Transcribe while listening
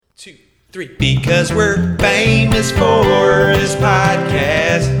2, 3. Because we're famous for this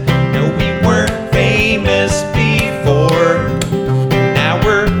podcast. No, we weren't famous before. Now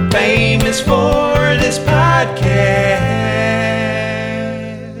we're famous for this podcast.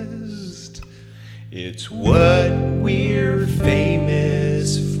 It's what we're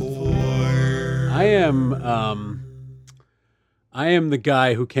famous for. I am the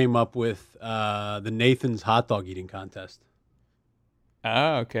guy who came up with the Nathan's hot dog eating contest.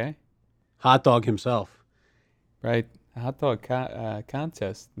 Oh, okay. Hot dog himself. Right. Hot dog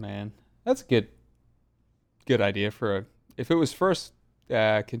contest, man. That's a good idea for a... If it was first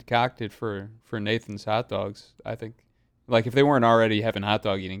concocted for Nathan's hot dogs, I think... Like, if they weren't already having hot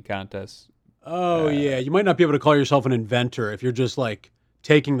dog eating contests. Oh, yeah. You might not be able to call yourself an inventor if you're just, like,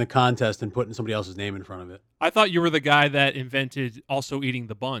 taking the contest and putting somebody else's name in front of it. I thought you were the guy that invented also eating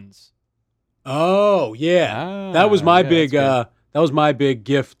the buns. Oh, yeah. That was my big... That was my big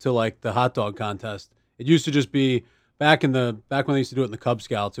gift to like the hot dog contest. It used to just be back when they used to do it in the Cub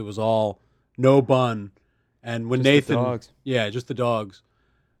Scouts. It was all no bun, and when Just Nathan, the dogs. yeah, just the dogs.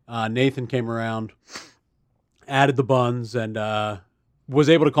 Nathan came around, added the buns, and was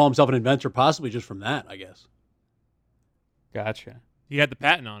able to call himself an inventor, possibly just from that, I guess. Gotcha. He had the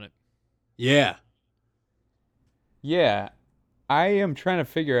patent on it. Yeah. Yeah. I am trying to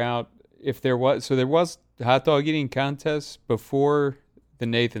figure out if there was... So there was hot dog eating contests before the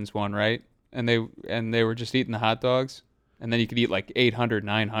Nathan's one, right? And they were just eating the hot dogs, and then you could eat like 800,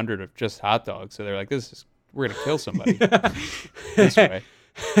 900 of just hot dogs. So they're like, we're gonna kill somebody this way.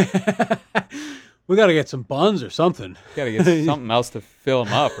 We got to get some buns or something. Got to get something else to fill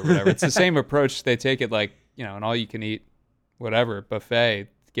them up or whatever. It's the same approach they take it, like, you know, an all you can eat whatever buffet.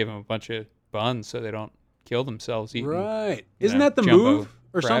 Give them a bunch of buns so they don't kill themselves eating. Right? Isn't that the move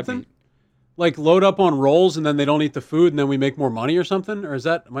or crab something? meat. Like load up on rolls and then they don't eat the food and then we make more money or something? Or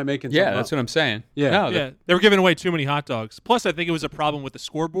am I making Yeah, something that's up? what I'm saying. Yeah. No, Yeah, they were giving away too many hot dogs. Plus, I think it was a problem with the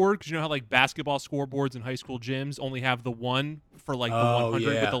scoreboard because you know how like basketball scoreboards in high school gyms only have the one for like the 100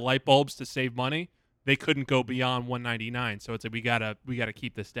 yeah. with the light bulbs to save money. They couldn't go beyond 199, so it's like we gotta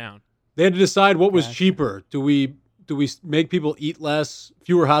keep this down. They had to decide what was cheaper. Do we make people eat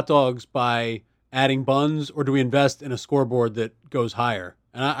fewer hot dogs by adding buns, or do we invest in a scoreboard that goes higher?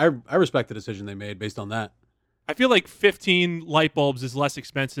 And I respect the decision they made based on that. I feel like 15 light bulbs is less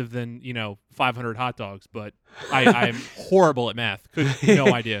expensive than 500 hot dogs, but I am horrible at math.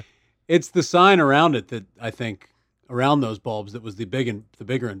 No idea. It's the sign around it that I think around those bulbs that was the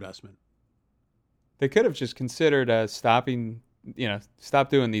bigger investment. They could have just considered stop doing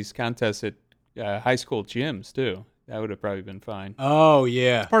these contests at high school gyms too. That would have probably been fine. Oh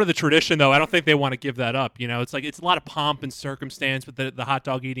yeah, It's part of the tradition, though. I don't think they want to give that up. It's like it's a lot of pomp and circumstance with the hot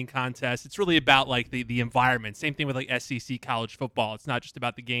dog eating contest. It's really about like the environment. Same thing with like SEC college football. It's not just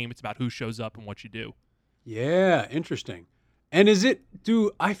about the game. It's about who shows up and what you do. Yeah, interesting. And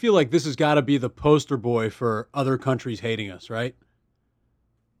I feel like this has got to be the poster boy for other countries hating us, right?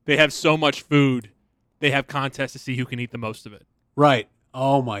 They have so much food. They have contests to see who can eat the most of it. Right.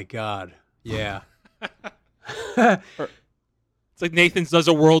 Oh my God. Yeah. It's like Nathan's does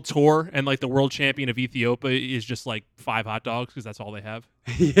a world tour, and like the world champion of Ethiopia is just like 5 hot dogs because that's all they have.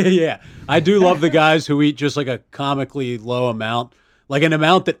 Yeah. I do love the guys who eat just like a comically low amount, like an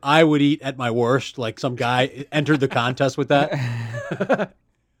amount that I would eat at my worst. Like some guy entered the contest with that.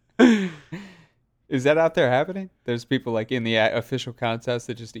 Is that out there happening? There's people like in the official contest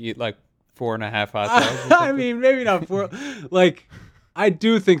that just eat like 4.5 hot dogs. I mean, maybe not 4. Like, I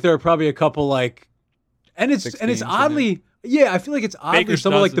do think there are probably a couple like, and it's oddly, yeah, I feel like it's oddly Baker's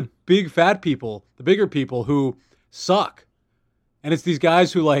some of like the dozen. big fat people, the bigger people who suck. And it's these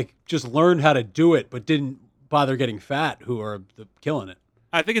guys who like just learned how to do it but didn't bother getting fat who are killing it.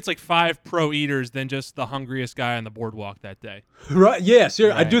 I think it's like 5 pro eaters than just the hungriest guy on the boardwalk that day. Right? Yeah,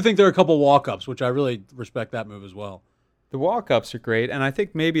 seriously. I Right. do think there are a couple walk-ups, which I really respect that move as well. The walk-ups are great, and I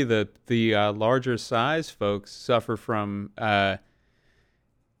think maybe the larger size folks suffer from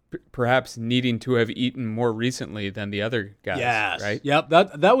perhaps needing to have eaten more recently than the other guys. Yes. Right. Yep.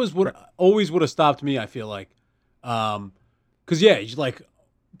 That was what always would have stopped me. I feel like, because yeah, you like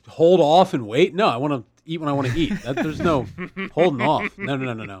hold off and wait. No, I want to eat when I want to eat. There's no holding off.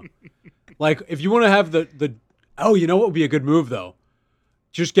 No. Like if you want to have the you know what would be a good move though?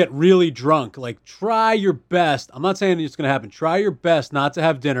 Just get really drunk. Like try your best. I'm not saying it's going to happen. Try your best not to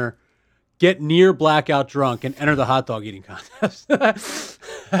have dinner. Get near blackout drunk and enter the hot dog eating contest.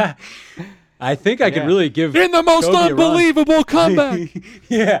 I think I could really give In the most Kobe a run. unbelievable comeback.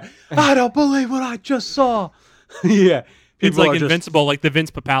 Yeah, I don't believe what I just saw. Yeah, It's people like are just- Invincible, like the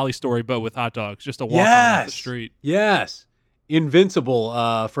Vince Papale story, but with hot dogs. Just a walk on off the street. Yes, Invincible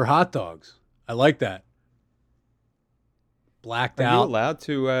for hot dogs. I like that. Blacked Are you out. allowed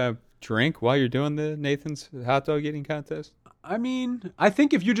to drink while you're doing the Nathan's hot dog eating contest? I mean, I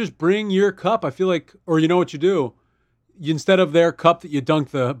think if you just bring your cup, I feel like, or you know what you do, instead of their cup that you dunk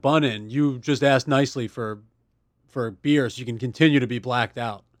the bun in, you just ask nicely for beer so you can continue to be blacked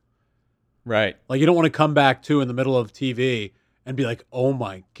out. Right. Like you don't want to come back to in the middle of TV and be like, oh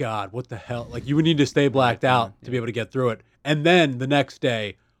my God, what the hell? Like you would need to stay blacked out to be able to get through it. And then the next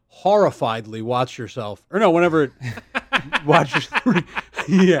day, horrifiedly watch yourself. Or no, whenever watch your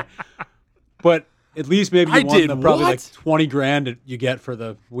yeah. But at least maybe you won the probably like 20 grand you get for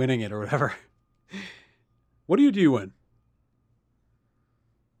the winning it or whatever. What do you win?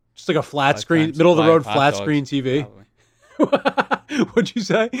 Just like a flat screen, middle of the road flat screen TV. What'd you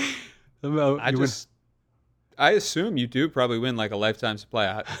say? I assume you do probably win like a lifetime supply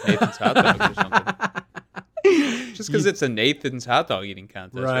of Nathan's hot dogs or something. Just because it's a Nathan's hot dog eating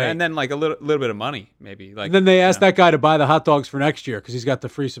contest, right? And then like a little bit of money, maybe. Like and then they asked that guy to buy the hot dogs for next year because he's got the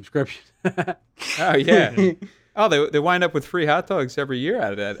free subscription. Oh yeah. Oh, they wind up with free hot dogs every year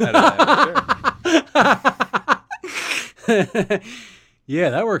out of that. Sure.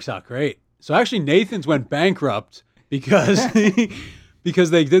 Yeah, that works out great. So actually, Nathan's went bankrupt because because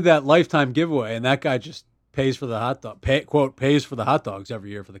they did that lifetime giveaway, and that guy just pays for the hot dog. Quote pays for the hot dogs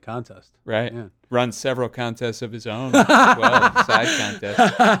every year for the contest. Right. Yeah. Runs several contests of his own as well, side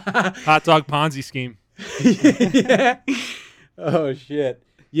contests. Hot dog Ponzi scheme. Yeah. Oh shit.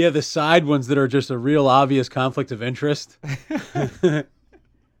 Yeah, the side ones that are just a real obvious conflict of interest.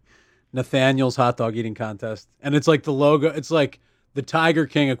 Nathaniel's hot dog eating contest. And it's like the logo, it's like the Tiger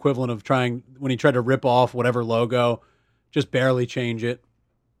King equivalent of trying, when he tried to rip off whatever logo, just barely change it.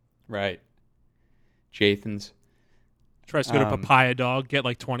 Right. Jathan's. Tries to go to Papaya Dog, get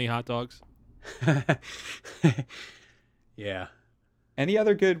like 20 hot dogs. Yeah. Any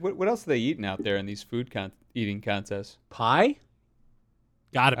other good, what else are they eating out there in these food eating contests? Pie?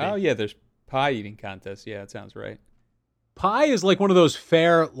 Gotta be. Oh, yeah, there's pie eating contests. Yeah, that sounds right. Pie is like one of those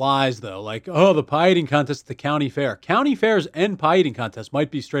fair lies, though. Like, oh, the pie eating contest at the county fair. County fairs and pie eating contests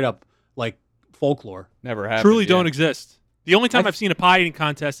might be straight up like folklore. Never happened. Truly don't exist. The only time I've seen a pie eating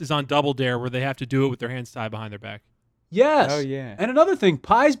contest is on Double Dare, where they have to do it with their hands tied behind their back. Yes. Oh, yeah. And another thing,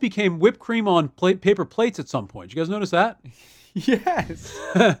 pies became whipped cream on paper plates at some point. Did you guys notice that? Yes.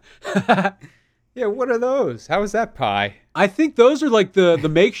 Yeah, what are those? How is that pie? I think those are like the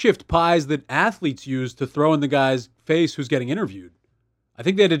makeshift pies that athletes use to throw in the guy's face who's getting interviewed. I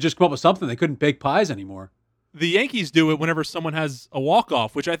think they had to just come up with something. They couldn't bake pies anymore. The Yankees do it whenever someone has a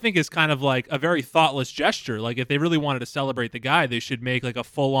walk-off, which I think is kind of like a very thoughtless gesture. Like if they really wanted to celebrate the guy, they should make like a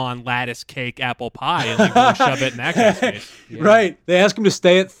full-on lattice cake apple pie and like really shove it in that guy's face. Yeah. Right. They ask him to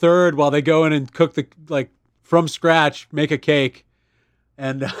stay at third while they go in and cook from scratch, make a cake.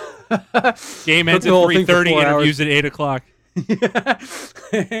 And game ends at 3:30, interviews at 8 o'clock. Yeah.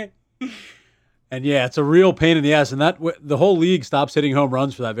 And yeah, it's a real pain in the ass. And the whole league stops hitting home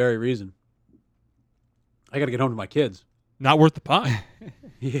runs for that very reason. I got to get home to my kids. Not worth the pie.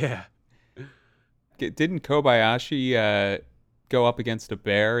 Yeah. Didn't Kobayashi go up against a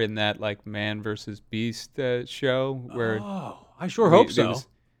bear in that like Man versus Beast show? Where I sure hope so.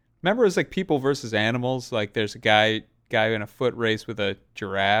 Remember, it was like people versus animals. Like there's a guy in a foot race with a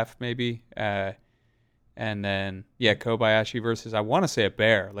giraffe, maybe. And then, Kobayashi versus, I want to say a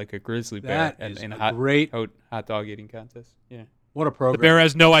bear, like a grizzly bear. That is in a great hot dog eating contest. Yeah. What a program. The bear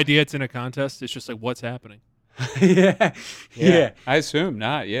has no idea it's in a contest. It's just like, what's happening? Yeah. I assume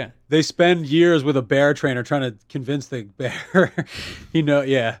not, yeah. They spend years with a bear trainer trying to convince the bear,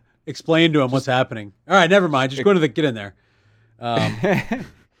 explain to him what's happening. All right, never mind. Just get in there.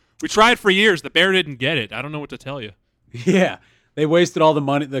 We tried for years. The bear didn't get it. I don't know what to tell you. Yeah. They wasted all the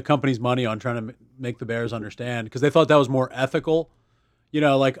money, the company's money, on trying to make the bears understand because they thought that was more ethical.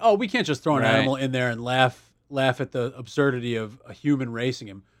 Like, oh, we can't just throw an animal in there and laugh at the absurdity of a human racing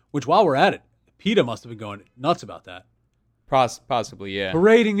him. Which, while we're at it, PETA must have been going nuts about that. Possibly, yeah.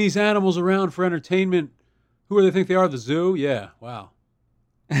 Parading these animals around for entertainment. Who do they think they are? The zoo? Yeah. Wow.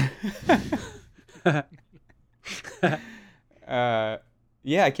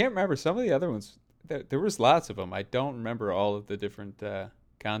 Yeah, I can't remember some of the other ones. There was lots of them. I don't remember all of the different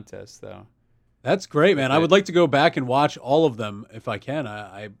contests, though. That's great, man. I would like to go back and watch all of them if I can.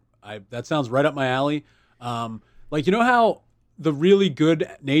 I that sounds right up my alley. Like, you know how the really good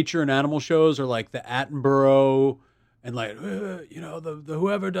nature and animal shows are like the Attenborough and like, the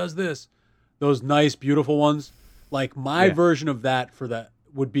whoever does this, those nice, beautiful ones. Like my version of that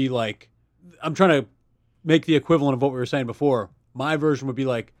would be like, I'm trying to make the equivalent of what we were saying before. My version would be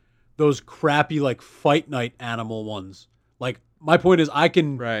like those crappy like fight night animal ones, Like my point is, I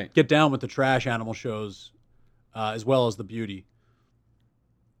can Right. get down with the trash animal shows as well as the beauty.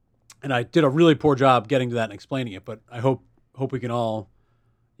 And I did a really poor job getting to that and explaining it, but I hope we can all,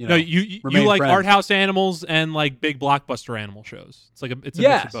 No, you remain like friends. art house animals and like big blockbuster animal shows. It's like it's a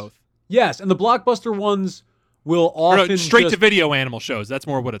Yes. mix of both. Yes, and the blockbuster ones will Or often no, straight to just- video animal shows. That's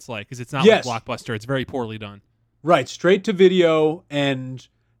more what it's like because it's not Yes. like blockbuster. It's very poorly done. Right, straight to video and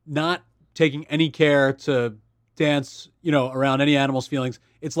not taking any care to dance, around any animal's feelings.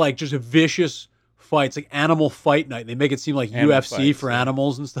 It's like just a vicious fight. It's like animal fight night. They make it seem like Animal UFC fights, for yeah.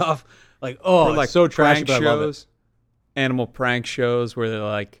 animals and stuff. Like, Or it's so trashy, prank but I love it. shows, animal prank shows where they're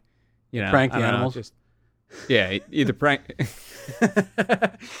like, Prank the I don't know, animals? just either prank.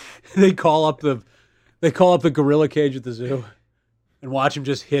 They call up the gorilla cage at the zoo and watch him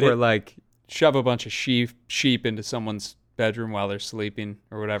just hit or it. like shove a bunch of sheep into someone's bedroom while they're sleeping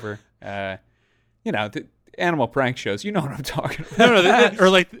or whatever. The animal prank shows. You know what I'm talking about. No, or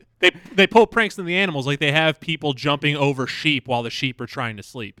like they pull pranks on the animals. Like they have people jumping over sheep while the sheep are trying to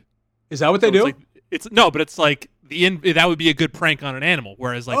sleep. Is that what they So do? but it's like that would be a good prank on an animal.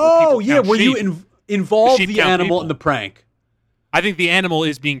 Whereas like where sheep, you involve sheep the count animal people. in the prank. I think the animal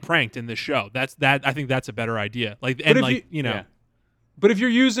is being pranked in this show. I think that's a better idea. Like But and if like Yeah. But if you're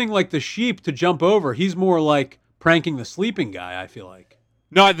using like the sheep to jump over, he's more like pranking the sleeping guy, I feel like.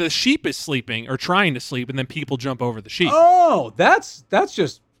 no, the sheep is sleeping or trying to sleep, and then people jump over the sheep. Oh, that's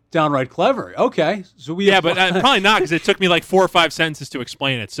just downright clever. Okay, so we Yeah, but probably not because it took me like 4 or 5 sentences to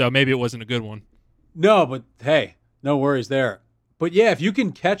explain it. So maybe it wasn't a good one. no, but hey, no worries there. But yeah, if you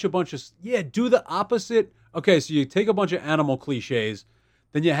can catch a bunch of do the opposite. Okay, so you take a bunch of animal cliches,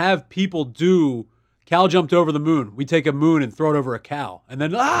 then you have people do. Cow jumped over the moon. We take a moon and throw it over a cow, and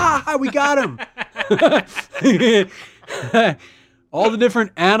then we got him. All the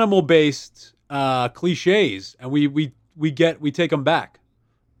different animal-based cliches, and we take them back.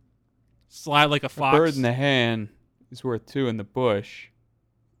 Slide like a A fox. bird in the hand is worth two in the bush.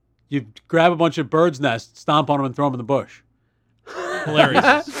 You grab a bunch of birds' nests, stomp on them, and throw them in the bush.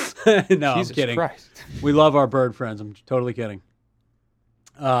 Hilarious. No, Jesus I'm kidding. Christ. We love our bird friends. I'm totally kidding.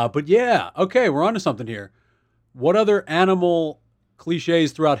 But yeah, okay, we're onto something here. What other animal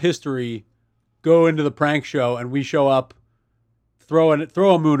cliches throughout history go into the prank show and we show up, throw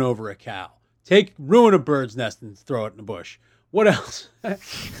a moon over a cow, ruin a bird's nest and throw it in the bush? What else?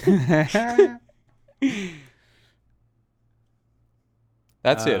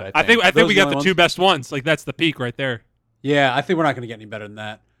 That's it. I think Those we are got the the only two ones? best ones. Like that's the peak right there. Yeah, I think we're not going to get any better than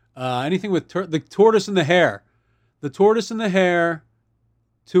that. Anything with the tortoise and the hare. The tortoise and the hare,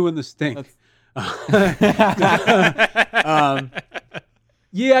 two in the stink.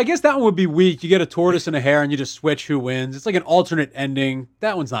 Yeah, I guess that one would be weak. You get a tortoise and a hare and you just switch who wins. It's like an alternate ending.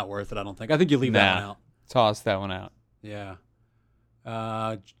 That one's not worth it, I don't think. I think you leave that one out. Toss that one out. Yeah.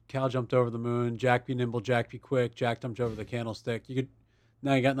 Cal jumped over the moon. Jack be nimble, Jack be quick. Jack jumped over the candlestick.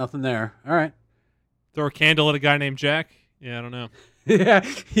 Now you got nothing there. All right. Throw a candle at a guy named Jack. Yeah, I don't know.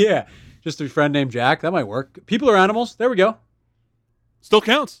 yeah. Just a friend named Jack. That might work. People are animals. There we go. Still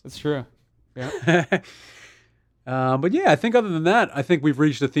counts. That's true. But yeah, I think other than that, I think we've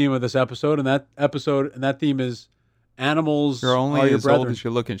reached the theme of this episode, and that theme is animals You're only are your as old brethren. as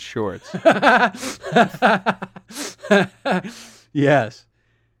you're looking shorts. Yes,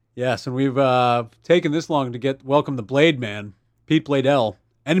 and we've taken this long to welcome the Blade Man, Pete Bladell,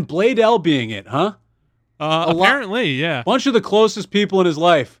 and Bladell being it, huh? Apparently, yeah. Bunch of the closest people in his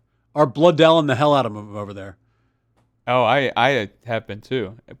life are Bloodelling the hell out of him over there. Oh, I have been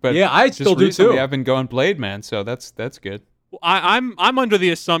too. But Yeah, I just still do recently too. I've been going Blade Man, so that's good. I'm under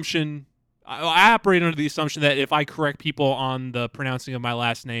the assumption. I operate under the assumption that if I correct people on the pronouncing of my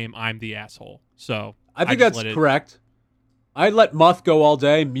last name, I'm the asshole. So I think just that's let it- correct. I'd let Muth go all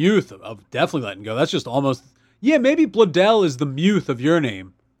day. Muth, of definitely letting go. That's just almost. Yeah, maybe Bladell is the Muth of your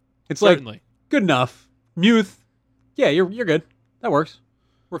name. It's Certainly, like good enough. Muth. Yeah, you're good. That works.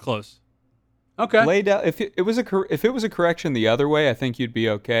 we're close. Okay. Bladell. If it was a correction the other way, I think you'd be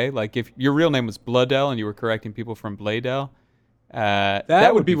okay. Like if your real name was Bloodell and you were correcting people from Bladell,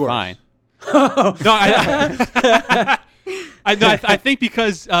 that would be worse. fine. No, I think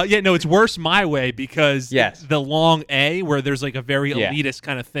because it's worse my way because Yes. the long A where there's like a very Yeah. elitist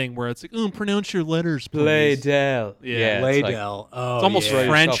kind of thing where it's like pronounce your letters, please. Bladell. Yeah. it's like- Bladell. Oh, It's almost yeah. Throw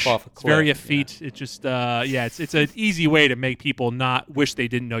French. yourself off a It's very cliff, effete. It just it's an easy way to make people not wish they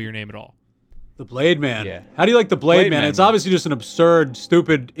didn't know your name at all. The Blade Man. Yeah. How do you like the Blade, Blade Man? Man. It's obviously just an absurd,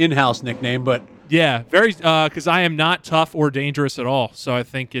 stupid in-house nickname, but Yeah, very because I am not tough or dangerous at all, so I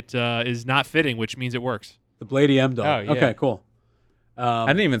think it is not fitting, which means it works. the Bladey M Dog. Oh, yeah. Okay, cool. I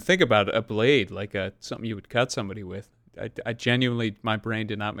didn't even think about a blade like something you would cut somebody with. I genuinely, my brain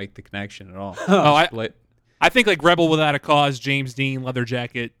did not make the connection at all. I think like Rebel Without a Cause, James Dean, Leather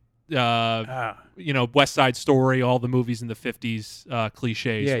Jacket, West Side Story, all the movies in the 50s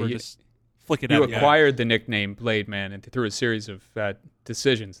cliches were just flicking You out. acquired the nickname Blade Man and through a series of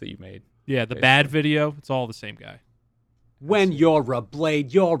decisions that you made. Yeah, the bad video, it's all the same guy. When you're a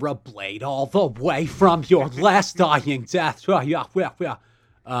blade all the way from your last dying death.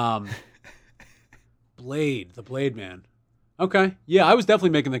 Blade, the Blade Man. Okay, yeah, I was definitely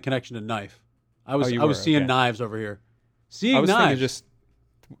making the connection to knife. I was seeing knives over here. I was thinking just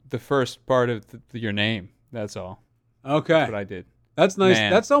the first part of your name. That's all. Okay, That's what I did. That's nice.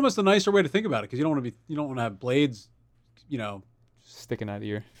 Man. That's almost a nicer way to think about it because you don't want to have blades, Sticking out of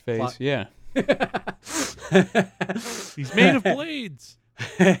your face. Yeah. He's made of blades.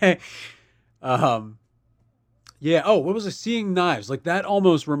 Yeah. Oh, what was I seeing knives? Like that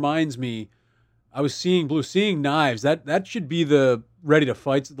almost reminds me. I was seeing blue, seeing knives. That should be the ready to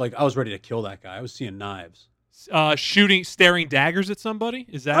fight. Like I was ready to kill that guy. I was seeing knives. Staring daggers at somebody.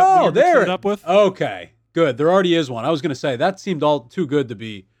 Is that Oh, what you're mixing it up with? Okay, good. There already is one. I was going to say that seemed all too good to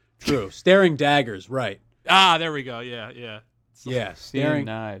be true. Staring daggers, right? Ah, there we go. Yeah. Yeah, Seeing staring.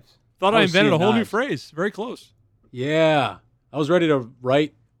 knives. Thought I I was invented a seeing whole new knives. phrase. Very close. Yeah, I was ready to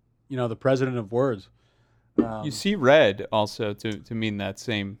write. The president of words. You see red also to mean that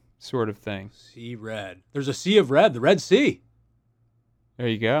same sort of thing. See red. There's a sea of red. The Red Sea. There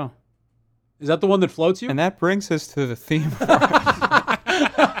you go. Is that the one that floats you? And that brings us to the theme of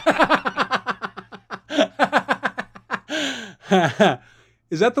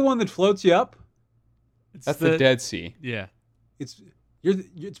Is that the one that floats you up? That's the Dead Sea. Yeah.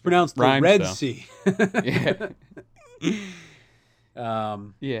 It's pronounced the Rhymes, Red though. Sea. Yeah.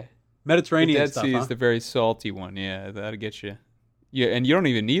 Yeah. Mediterranean the Dead stuff. Sea Huh? is the very salty one. Yeah, that'll get you. Yeah, and you don't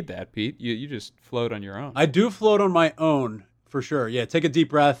even need that, Pete. You just float on your own. I do float on my own for sure. Yeah, take a deep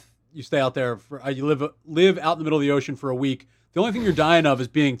breath. You stay out there. You live out in the middle of the ocean for a week. The only thing you're dying of is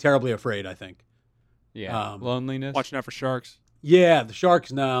being terribly afraid, I think. Yeah. Loneliness. Watching out for sharks. Yeah, the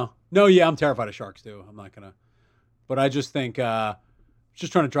sharks. No, yeah, I'm terrified of sharks too. I'm not gonna. But I just think,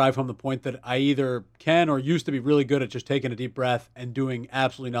 just trying to drive home the point that I either can or used to be really good at just taking a deep breath and doing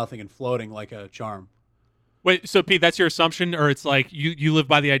absolutely nothing and floating like a charm. Wait, so Pete, that's your assumption, or it's like you live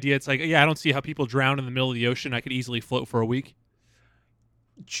by the idea? It's like, yeah, I don't see how people drown in the middle of the ocean. I could easily float for a week.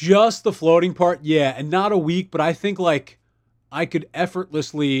 Just the floating part, yeah, and not a week, but I think like I could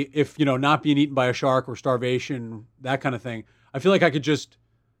effortlessly, if not being eaten by a shark or starvation, that kind of thing. I feel like I could just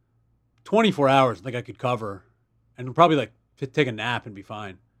 24 hours. I think I could cover, and probably like take a nap and be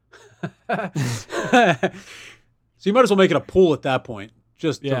fine. So you might as well make it a pool at that point,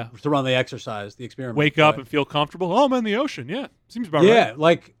 just to run the exercise, the experiment. Wake up and feel comfortable. Oh, I'm in the ocean. Yeah, seems about right. Yeah,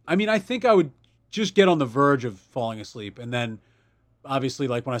 like I think I would just get on the verge of falling asleep, and then obviously,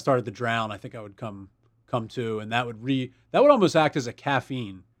 like when I started to drown, I think I would come to, and that would almost act as a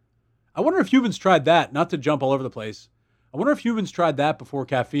caffeine. I wonder if humans tried that. Not to jump all over the place. I wonder if humans tried that before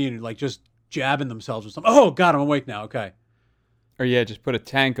caffeine, like just jabbing themselves with something. Oh God, I'm awake now. Okay. Or yeah, just put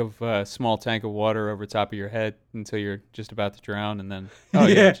a small tank of water over top of your head until you're just about to drown, and then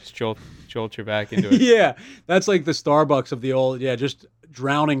just jolt you back into it. Yeah, that's like the Starbucks of the old just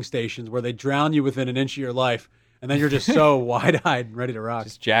drowning stations where they drown you within an inch of your life, and then you're just so wide-eyed and ready to rock.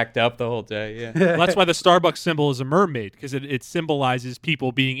 Just jacked up the whole day. Yeah. Well, that's why the Starbucks symbol is a mermaid, because it symbolizes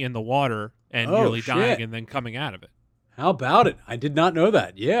people being in the water and nearly dying and then coming out of it. How about it? I did not know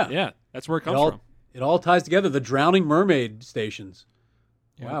that. Yeah. Yeah, that's where it comes from. It all ties together. The drowning mermaid stations.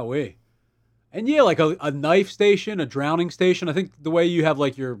 Yeah. Wow, and yeah, like a knife station, a drowning station. I think the way you have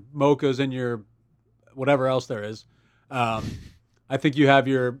like your mochas and your whatever else there is. I think you have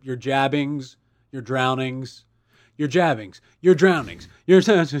your jabbings, your drownings, your jabbings, your drownings, your You're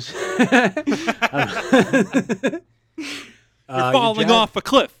falling off a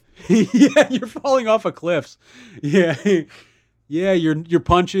cliff. Yeah, you're falling off of cliffs. Yeah, yeah, your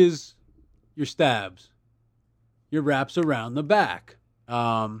punches, your stabs, your wraps around the back.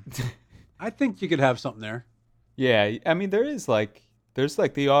 I think you could have something there. Yeah, I mean there's like the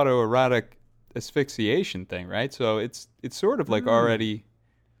autoerotic asphyxiation thing, right? So it's sort of like already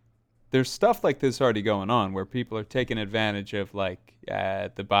there's stuff like this already going on where people are taking advantage of like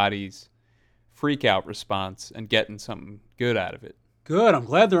the body's freak out response and getting something good out of it. Good. I'm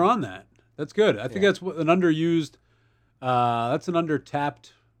glad they're on that. That's good. I think that's an underused, that's an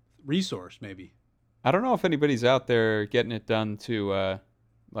undertapped resource, maybe. I don't know if anybody's out there getting it done to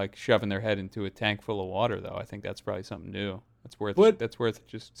like shoving their head into a tank full of water, though. I think that's probably something new. That's worth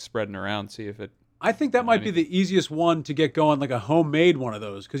just spreading around, see if it. I think that might be the easiest one to get going, like a homemade one of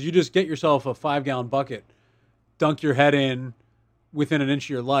those, because you just get yourself a 5-gallon bucket, dunk your head in within an inch of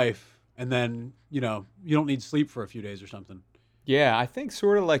your life, and then you don't need sleep for a few days or something. Yeah, I think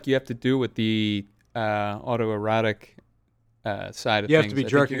sort of like you have to do with the autoerotic side of things. You have to be I think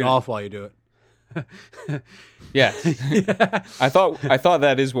jerking you're gonna- off while you do it. Yes. I thought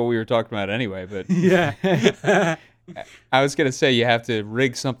that is what we were talking about anyway, but Yeah. I was gonna say you have to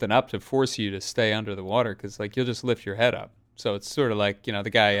rig something up to force you to stay under the water because like you'll just lift your head up. So it's sort of like the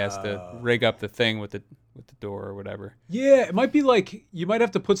guy has to rig up the thing with the door or whatever. Yeah, it might be like you might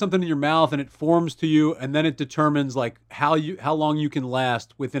have to put something in your mouth and it forms to you, and then it determines like how long you can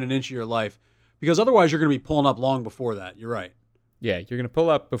last within an inch of your life, because otherwise you're going to be pulling up long before that. You're right. Yeah, you're gonna pull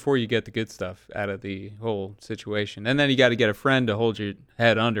up before you get the good stuff out of the whole situation, and then you got to get a friend to hold your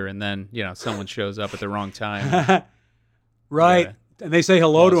head under, and then someone shows up at the wrong time. Right. Yeah. And they say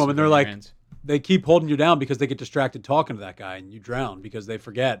hello to Lost him, and they're in your like, hands. they keep holding you down because they get distracted talking to that guy, and you drown because they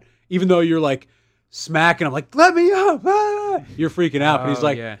forget. Even though you're like smacking him, like, let me up. Ah! You're freaking out. But he's Oh,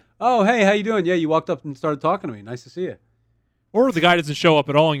 like, yeah. oh, hey, how you doing? Yeah, you walked up and started talking to me. Nice to see you. Or the guy doesn't show up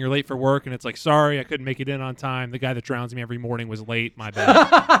at all and you're late for work and it's like, sorry, I couldn't make it in on time. The guy that drowns me every morning was late. My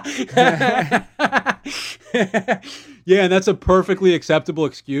bad. Yeah, and that's a perfectly acceptable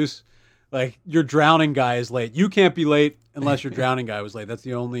excuse. Like, your drowning guy is late. You can't be late unless your drowning guy was late. That's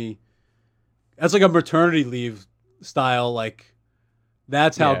like a maternity leave style. Like,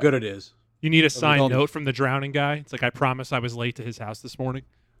 that's how Yeah. good it is. You need a signed called- note from the drowning guy. It's like, I promise I was late to his house this morning.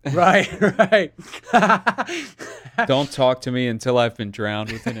 Right, right. Don't talk to me until I've been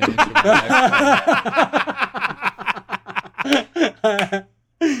drowned within an inch of my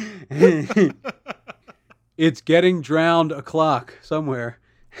life. It's getting drowned o'clock somewhere.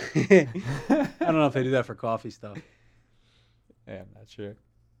 I don't know if they do that for coffee stuff. Yeah, I'm not sure.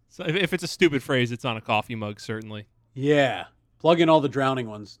 So if it's a stupid phrase, it's on a coffee mug, certainly. Yeah. Plug in all the drowning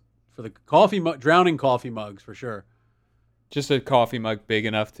ones for the drowning coffee mugs for sure. Just a coffee mug big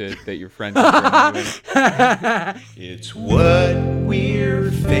enough that your friend can drown you in. It's what we're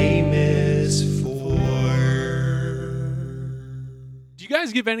famous for. Do you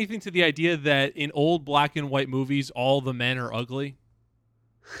guys give anything to the idea that in old black and white movies, all the men are ugly?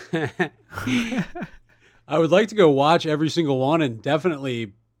 I would like to go watch every single one and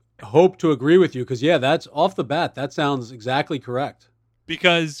definitely hope to agree with you because, yeah, that's off the bat. That sounds exactly correct.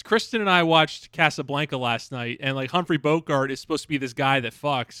 Because Kristen and I watched Casablanca last night, and like Humphrey Bogart is supposed to be this guy that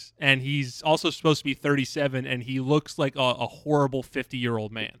fucks, and he's also supposed to be 37, and he looks like a horrible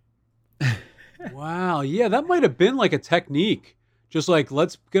 50-year-old man. Wow. Yeah, that might have been like a technique. Just like,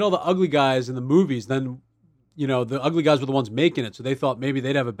 let's get all the ugly guys in the movies. Then, the ugly guys were the ones making it. So they thought maybe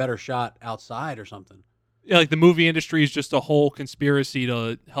they'd have a better shot outside or something. Yeah, like the movie industry is just a whole conspiracy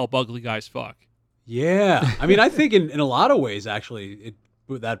to help ugly guys fuck. Yeah. I mean, I think in a lot of ways, actually,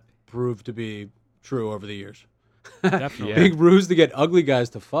 that proved to be true over the years. Definitely. Yeah. Big ruse to get ugly guys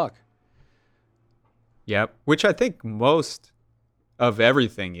to fuck. Yep. Which I think most of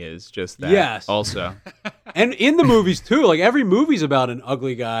everything is just that. Yes. Also. And in the movies, too. Like, every movie's about an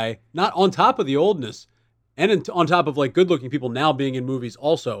ugly guy, not on top of the oldness, and on top of, like, good-looking people now being in movies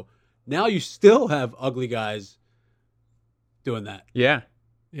also. Now you still have ugly guys doing that. Yeah.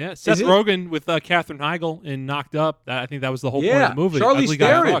 Yeah, Seth it? Rogen with Katherine Heigl in Knocked Up. I think that was the whole point Yeah, of the movie. Charlize Ugly guy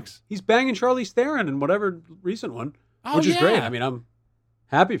Theron. fucks. He's banging Charlize Theron in whatever recent one, Oh, which is great. yeah. I mean, I'm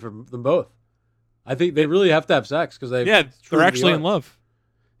happy for them both. I think they really have to have sex because they They're actually in love.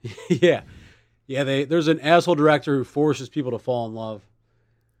 Yeah, there's an asshole director who forces people to fall in love.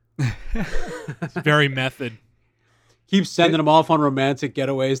 It's very method. Keeps sending them off on romantic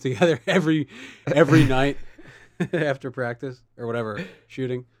getaways together every night after practice or whatever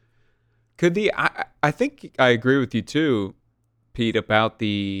shooting. I think I agree with you too, Pete, about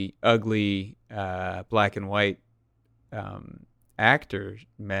the ugly black and white actor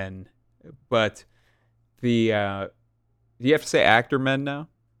men, but do you have to say actor men now?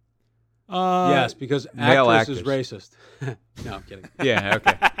 Yes, because male actress is actors. racist. No, I'm kidding. Yeah,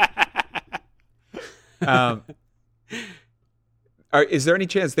 okay. Is there any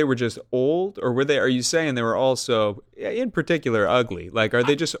chance they were just old, or are you saying they were also, in particular, ugly? Like, are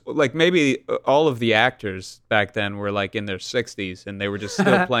they just like maybe all of the actors back then were like in their 60s and they were just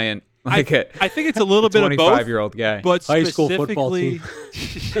still playing like I think it's a little bit of both. 25-year-old guy? But High school football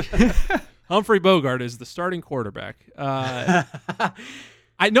specifically, Humphrey Bogart is the starting quarterback.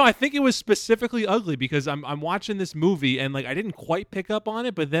 I think it was specifically ugly because I'm watching this movie and like I didn't quite pick up on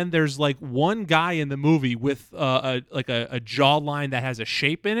it, but then there's like one guy in the movie with a jawline that has a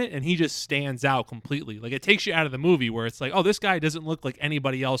shape in it, and he just stands out completely. Like it takes you out of the movie where it's like, oh, this guy doesn't look like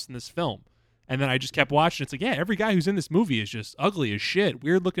anybody else in this film. And then I just kept watching. It's like, yeah, every guy who's in this movie is just ugly as shit.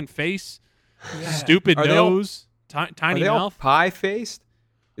 Weird looking face, stupid Are they all- nose. Are tiny they all mouth. pie-faced?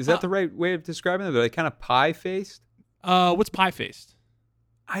 Is that the right way of describing them? Are they kind of pie-faced? What's pie faced?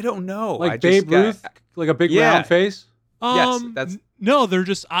 I don't know. Like I Babe Ruth, like a big round face. Yes, that's- No, they're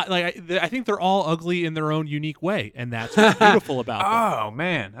just I think they're all ugly in their own unique way, and that's what's beautiful about them. Oh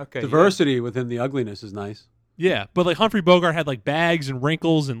man, okay. Diversity within the ugliness is nice. Yeah, but like Humphrey Bogart had like bags and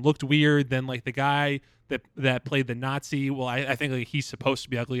wrinkles and looked weird. Then like the guy that played the Nazi, well, I think like he's supposed to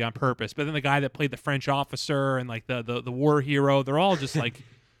be ugly on purpose. But then the guy that played the French officer and like the war hero, they're all just like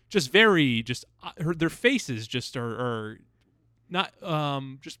just very just their faces just are not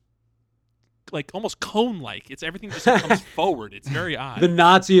just like almost cone like. It's everything just comes forward. It's very odd. The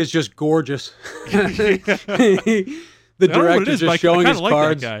Nazi is just gorgeous. The director's just showing his like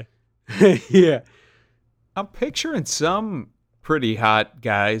cards. That guy. Yeah. I'm picturing some pretty hot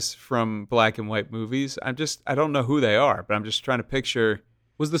guys from black and white movies. I don't know who they are, but I'm just trying to picture.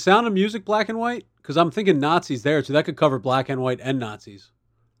 Was The Sound of Music black and white? Because I'm thinking Nazis there, so that could cover black and white and Nazis.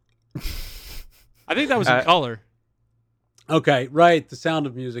 I think that was in color. Okay, right. The Sound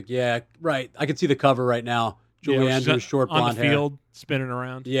of Music. Yeah, right. I can see the cover right now. Julie Yeah, Andrews, short on blonde the field, spinning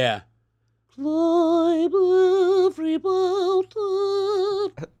around. hair. Yeah.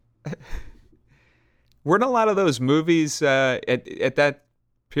 Weren't a lot of those movies at that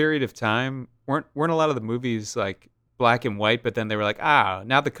period of time? Weren't a lot of the movies like black and white? But then they were like,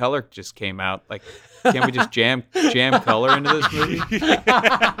 now the color just came out. Like, can't we just jam color into this movie?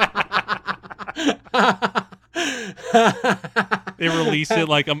 They release it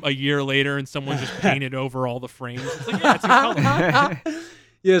like a year later, and someone just painted over all the frames. It's like, yeah, it's in color.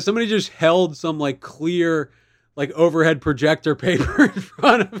 Yeah, somebody just held some like clear, like overhead projector paper in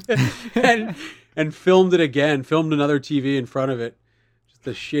front of it and filmed it again. Filmed another TV in front of it. Just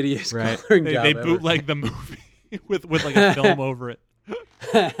the shittiest coloring job They ever. bootleg the movie with like a film over it.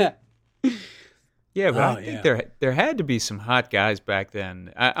 Yeah, but Oh, I think there had to be some hot guys back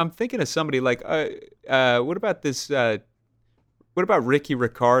then. I'm thinking of somebody like what about this? What about Ricky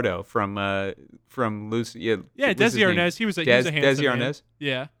Ricardo from Lucy? Yeah, what's his Desi name? Arnaz. He was a handsome Desi man. Arnaz.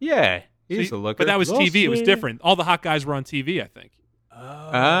 Yeah, Yeah, he's See, a looker. but that was TV. It was Lucy. different. All the hot guys were on TV. I think.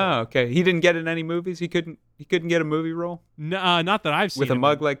 Oh, okay. He didn't get in any movies. He couldn't get a movie role No, not that I've seen. with a him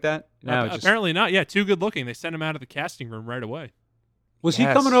mug in. like that. No, just Apparently not. Yeah, too good looking. They sent him out of the casting room right away. Was he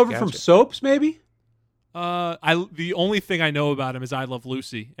Yes, coming over from gotcha. Soaps, maybe? The only thing I know about him is I Love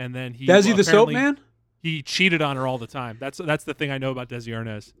Lucy, and then he Desi the Soap apparently- Man? He cheated on her all the time. That's the thing I know about Desi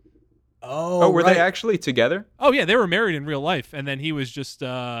Arnaz. Oh, were right. they actually together? Oh yeah, they were married in real life, and then he was just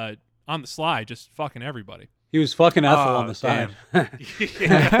on the sly, just fucking everybody. He was fucking Ethel Oh, on the side.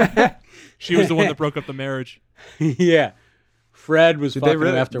 She was the one that broke up the marriage. Yeah. Fred was Did they fucking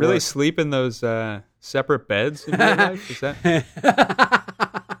him after really work. sleep in those separate beds in real life? Is that?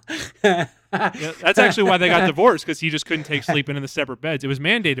 Yeah, that's actually why they got divorced, because he just couldn't take sleeping in the separate beds. It was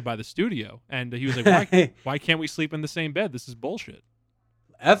mandated by the studio, and he was like, why can't we sleep in the same bed? This is bullshit.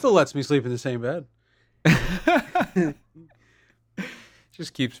 Ethel lets me sleep in the same bed.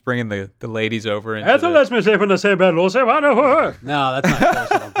 Just keeps bringing the ladies over. me sleep in the same bed, Lucy. No, that's not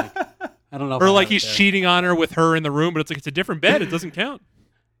close, I don't think. I don't know. if Or I like have it he's there. cheating on her with her in the room, but it's like, it's a different bed. It doesn't count.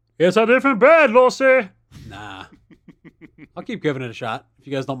 It's a different bed, Lucy. Nah. I'll keep giving it a shot if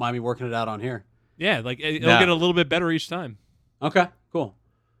you guys don't mind me working it out on here. Yeah, like it'll No. get a little bit better each time. Okay, cool.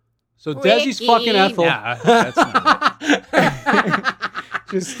 So Desi's fucking Ethel. Nah, that's not right.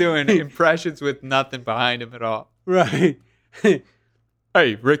 Just doing impressions with nothing behind him at all. Right.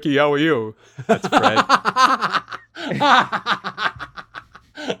 Hey, Ricky, how are you? That's Fred.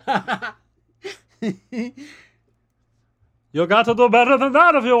 You got to do better than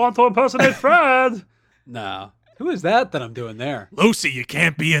that if you want to impersonate Fred. No. Who is that I'm doing there? Lucy, you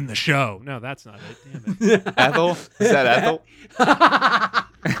can't be in the show. No, that's not it. Damn it. Ethel? Is that Ethel?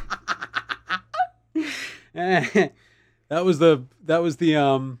 that was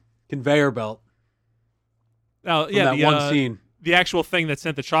the conveyor belt Oh, from yeah, that the, one scene. the actual thing that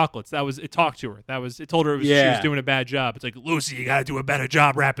sent the chocolates. It talked to her. It told her she was Yeah. doing a bad job. It's like, Lucy, you got to do a better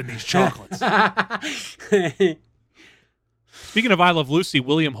job wrapping these chocolates. Speaking of I Love Lucy,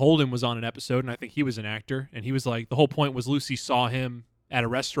 William Holden was on an episode, and I think he was an actor. And he was like, the whole point was Lucy saw him at a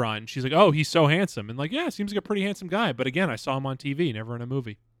restaurant. And she's like, oh, he's so handsome. And like, yeah, seems like a pretty handsome guy. But again, I saw him on TV, never in a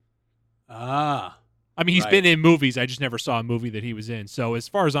movie. Ah. I mean, he's Right. been in movies. I just never saw a movie that he was in. So as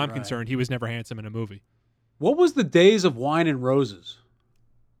far as I'm Right. concerned, he was never handsome in a movie. What was the Days of Wine and Roses?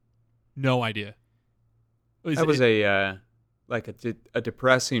 No idea. That was a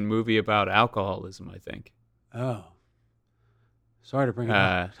depressing movie about alcoholism, I think. Oh. Sorry to bring it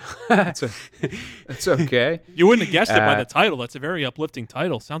up. It's okay. You wouldn't have guessed it by Uh, the title. That's a very uplifting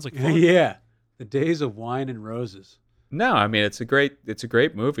title. Sounds like fun. Yeah. The Days of Wine and Roses. No, I mean it's a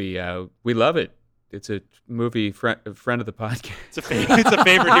great movie. We love it. It's a movie friend of the podcast. It's a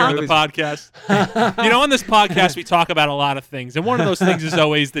favorite here on the podcast. On this podcast we talk about a lot of things, and one of those things is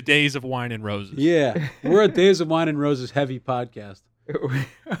always the Days of Wine and Roses. Yeah, we're a Days of Wine and Roses heavy podcast.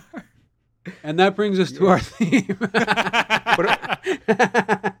 And that brings us to our theme.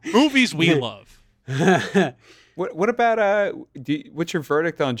 Movies we love. What about what's your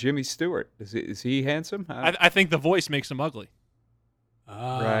verdict on Jimmy Stewart? Is he handsome? I think the voice makes him ugly.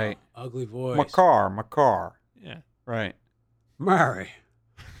 Right. Ugly voice. My car. Yeah. Right. Mary.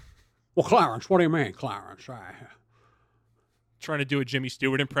 Well, Clarence, what do you mean, Clarence? Trying to do a Jimmy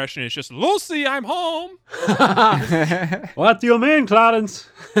Stewart impression. It's just, Lucy, I'm home. What do you mean, Clarence?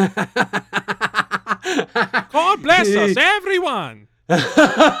 God bless us, everyone.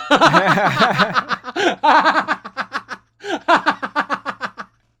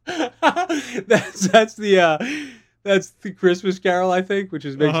 That's the Christmas Carol, I think, which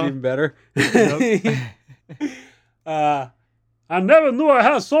makes it even better. I never knew I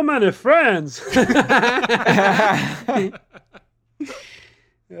had so many friends. God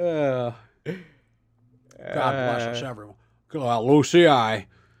bless us, everyone. Lucy,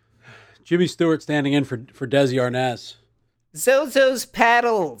 Jimmy Stewart standing in for Desi Arnaz. Zozo's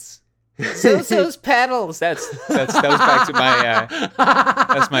paddles. Zozo's paddles. That was back to my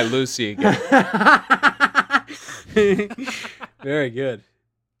that's my Lucy again. Very good.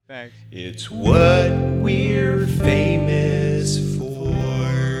 Thanks. It's what we're famous for.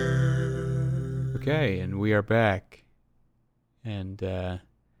 Okay, and we are back. And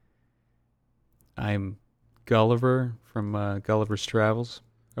I'm Gulliver from Gulliver's Travels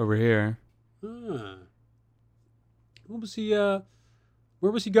over here. What was he? Where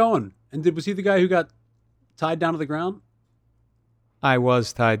was he going? And was he the guy who got tied down to the ground? I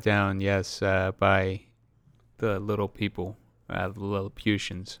was tied down, yes, by the little people, the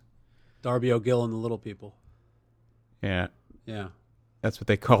Lilliputians. Darby O'Gill and the Little People. Yeah, Yeah. that's what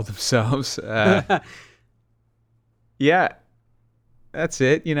they call themselves. Yeah, that's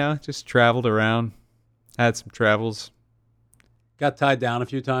it. Just traveled around, had some travels. Got tied down a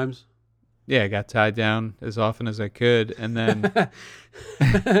few times. Yeah, I got tied down as often as I could, and then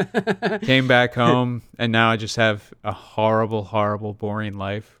came back home, and now I just have a horrible, horrible, boring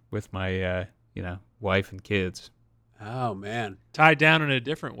life with my, wife and kids. Oh, man. Tied down in a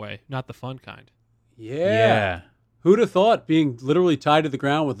different way, not the fun kind. Yeah. Who'd have thought being literally tied to the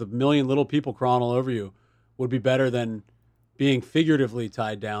ground with a million little people crawling all over you would be better than being figuratively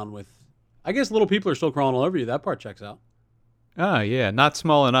tied down with... I guess little people are still crawling all over you. That part checks out. Oh, yeah, not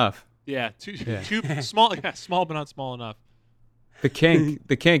small enough. Yeah, too small. Yeah, small but not small enough. The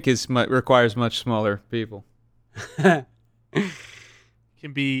kink requires much smaller people. Can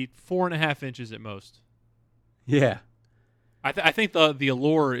be 4.5 inches at most. Yeah. I think the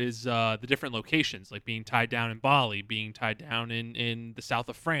allure is the different locations, like being tied down in Bali, being tied down in the south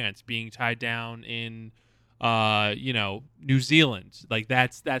of France, being tied down in New Zealand. Like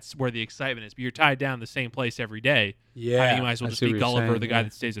that's where the excitement is. But you're tied down the same place every day. Yeah. You might as well I just see be what you're Gulliver, saying, the guy yeah.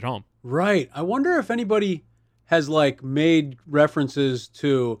 that stays at home. Right. I wonder if anybody has made references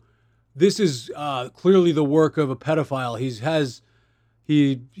to this is clearly the work of a pedophile.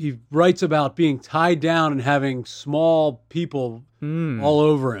 He writes about being tied down and having small people all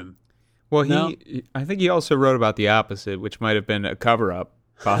over him. Well, No? I think he also wrote about the opposite, which might have been a cover-up,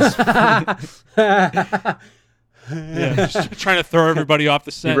 possibly. Yeah, just trying to throw everybody off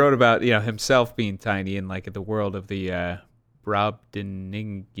the He scent. wrote about himself being tiny in the world of the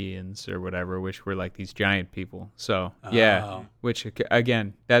Brobdingnagians or whatever, which were like these giant people. So Oh. which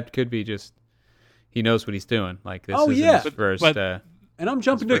again, that could be just he knows what he's doing. Like this Oh, isn't yeah. his first. But- And I'm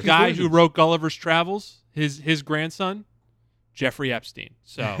jumping to The guy who conclusions. wrote Gulliver's Travels, his grandson, Jeffrey Epstein.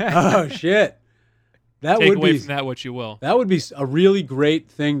 So Oh shit. That take would away be from that what you will. that would be a really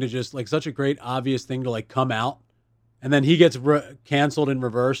great thing to just such a great obvious thing to come out, and then he gets canceled in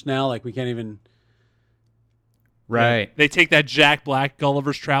reverse now. We can't even. right. They take that Jack Black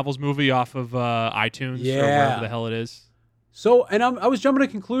Gulliver's Travels movie off of iTunes or Yeah. wherever the hell it is. So, and I was jumping to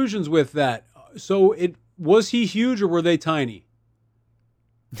conclusions with that. So, was he huge or were they tiny?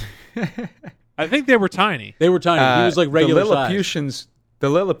 I think they were tiny. They were tiny. He was regular the size. Lilliputians. The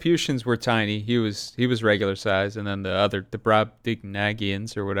Lilliputians were tiny. He was regular size, and then the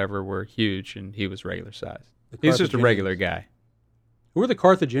Brobdingnagians or whatever were huge, and he was regular size. The He was just a Carthaginians. regular guy. Who are the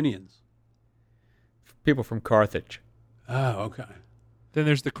Carthaginians? People from Carthage. Oh, okay. Then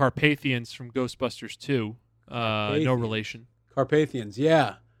there's the Carpathians from Ghostbusters 2. No Carpathians. relation. Carpathians.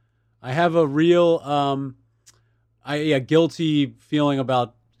 Yeah, I have a real guilty feeling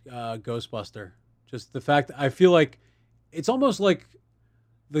about Ghostbuster. Just the fact that I feel like it's almost like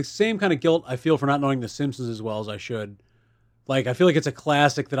the same kind of guilt I feel for not knowing The Simpsons as well as I should. Like, I feel like it's a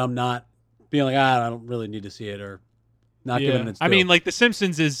classic that I'm not being like, I don't really need to see it or not giving it its due. I mean, like The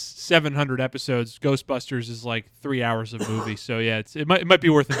Simpsons is 700 episodes. Ghostbusters is like 3 hours of movie. So yeah, it might be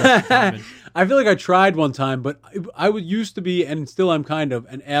worth it. I feel like I tried one time, but I would used to be, and still I'm kind of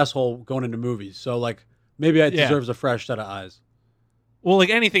an asshole going into movies. So like maybe it deserves a fresh set of eyes. Well, like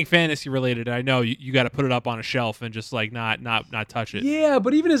anything fantasy related, I know you got to put it up on a shelf and just like not touch it. Yeah,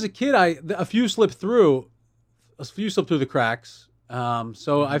 but even as a kid, a few slipped through the cracks.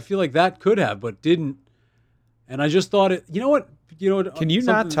 So I feel like that could have, but didn't. And I just thought it. You know what? Can you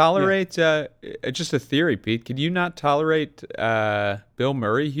not tolerate? Just a theory, Pete. Can you not tolerate Bill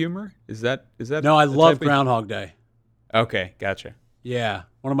Murray humor? Is that? No, I love Groundhog Day. Okay, gotcha. Yeah,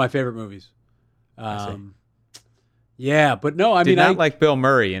 one of my favorite movies. Yeah, but no, I did mean, not like Bill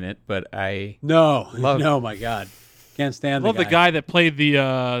Murray in it, but I no, my God, can't stand. I love the guy that played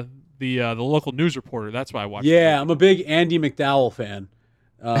the local news reporter. That's why I watched. Yeah, I'm a big Andy McDowell fan.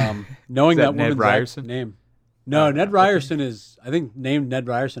 Knowing that Ned woman's Ryerson? name. No, Ned Ryerson is, I think, named Ned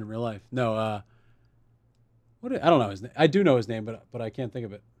Ryerson in real life. No, I don't know his name. I do know his name, but I can't think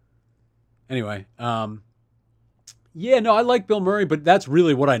of it. Anyway, yeah, no, I like Bill Murray, but that's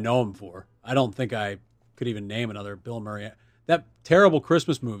really what I know him for. I don't think I could even name another Bill Murray. That terrible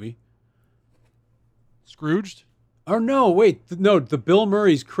Christmas movie. Scrooged? Or no, wait, the Bill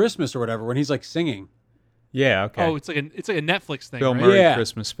Murray's Christmas or whatever, when he's like singing. Yeah, okay. Oh, it's like a Netflix thing. Bill right? Murray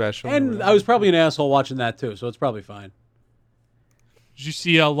Christmas special. And I was probably an asshole watching that too, so it's probably fine. Did you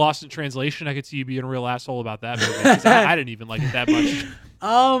see Lost in Translation? I could see you being a real asshole about that movie. 'Cause I didn't even like it that much.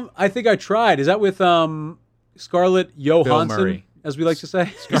 I think I tried. Is that with Scarlett Johansson, Murray. as we like to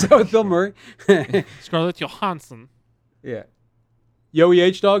say? Is that with Bill Murray? Scarlett Johansson. Yeah. Yoey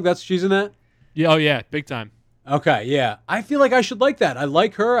H Dog, she's in that? Yeah, oh yeah, big time. Okay, yeah. I feel like I should like that. I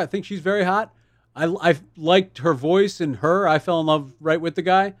like her. I think she's very hot. I liked her voice and her. I fell in love with the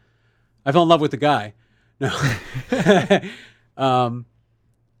guy. I fell in love with the guy. No.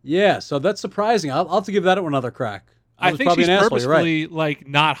 Yeah, so that's surprising. I'll have to give that another crack. I think she's asshole, purposefully like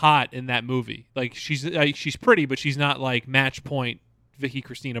not hot in that movie. Like she's pretty, but she's not like match point Vicky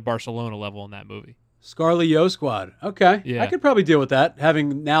Cristina Barcelona level in that movie. Scarlett Yo Squad. Okay, yeah. I could probably deal with that,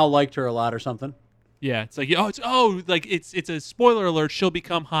 having now liked her a lot or something. Yeah, it's like it's a spoiler alert. She'll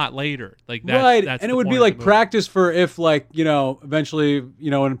become hot later, like that. Right, that's and it would be like practice for if, like, eventually,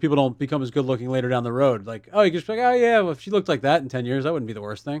 when people don't become as good looking later down the road. Like, oh, you just like, oh yeah, well, if she looked like that in 10 years, that wouldn't be the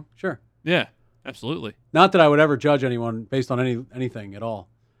worst thing. Sure. Yeah, absolutely. Not that I would ever judge anyone based on anything at all,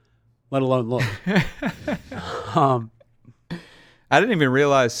 let alone look. I didn't even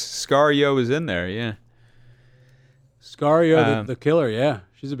realize Scario was in there. Yeah, Scario, the killer. Yeah,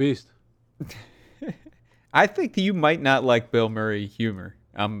 she's a beast. I think you might not like Bill Murray humor.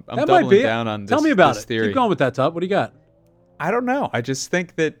 I'm that doubling down on this. Tell me about this it. theory. Keep going with that, Tup. What do you got? I don't know. I just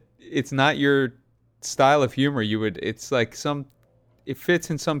think that it's not your style of humor. It's like it fits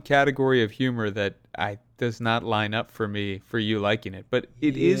in some category of humor that does not line up for me for you liking it. But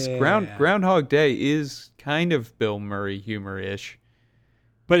it is Groundhog Day is kind of Bill Murray humor-ish.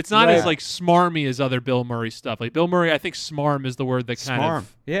 But it's not as like smarmy as other Bill Murray stuff. Like Bill Murray, I think smarm is the word that kind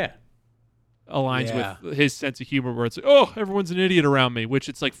of aligns with his sense of humor, where it's like, oh, everyone's an idiot around me, which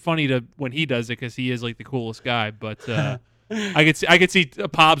it's like funny when he does it because he is like the coolest guy. But I could see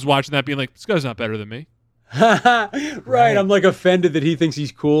Pobs watching that being like, this guy's not better than me. Right, I'm like offended that he thinks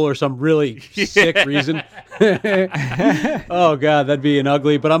he's cool or some really sick reason. Oh God, that'd be an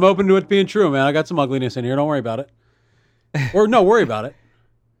ugly. But I'm open to it being true, man. I got some ugliness in here. Don't worry about it. Or no, worry about it.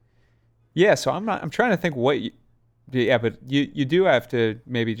 Yeah, so I'm trying to think what. But you do have to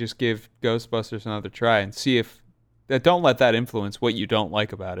maybe just give Ghostbusters another try and see if don't let that influence what you don't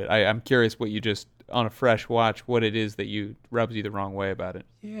like about it. I'm curious what you just on a fresh watch what it is that rubs you the wrong way about it.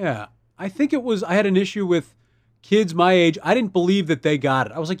 Yeah, I think I had an issue with kids my age. I didn't believe that they got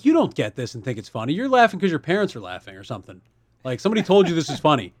it. I was like, you don't get this and think it's funny. You're laughing because your parents are laughing or something. Like somebody told you this is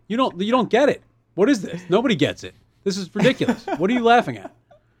funny. You don't get it. What is this? Nobody gets it. This is ridiculous. What are you laughing at?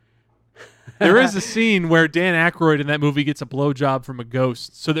 There is a scene where Dan Aykroyd in that movie gets a blowjob from a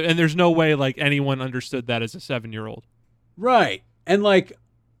ghost. And there's no way like anyone understood that as a 7-year-old. Right. And like,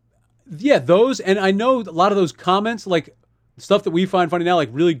 yeah, those, and I know a lot of those comments, like stuff that we find funny now, like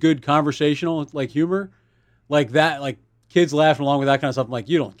really good conversational, like humor, like that, like kids laughing along with that kind of stuff. I'm like,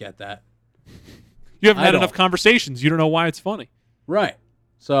 you don't get that. You haven't had enough conversations. You don't know why it's funny. Right.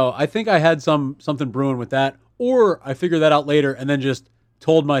 So I think I had something brewing with that, or I figured that out later and then just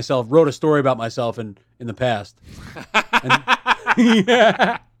wrote a story about myself in the past. And,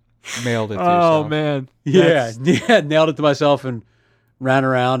 yeah. mailed it to Oh yourself. man. Yeah, nailed it to myself and ran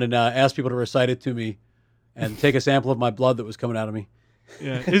around and asked people to recite it to me and take a sample of my blood that was coming out of me.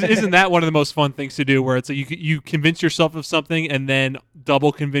 Yeah. Isn't that one of the most fun things to do? Where it's like you convince yourself of something and then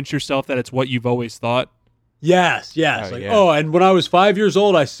double convince yourself that it's what you've always thought. Yes. Oh, Like, yeah. and when I was 5 years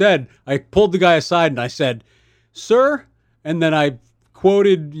old, I pulled the guy aside and I said, "Sir," and then I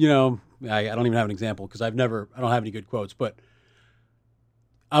quoted, I don't even have an example because I don't have any good quotes, but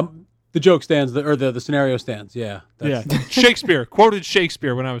the joke stands, or the scenario stands. Yeah. Yeah. Shakespeare. Quoted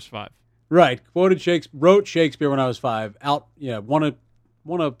Shakespeare when I was 5. Right. Quoted Shakespeare, wrote Shakespeare when I was 5.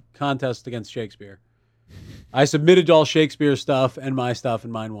 Won a contest against Shakespeare. I submitted all Shakespeare stuff and my stuff,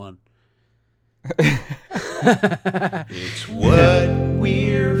 and mine won. It's what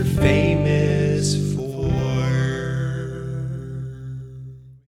we're famous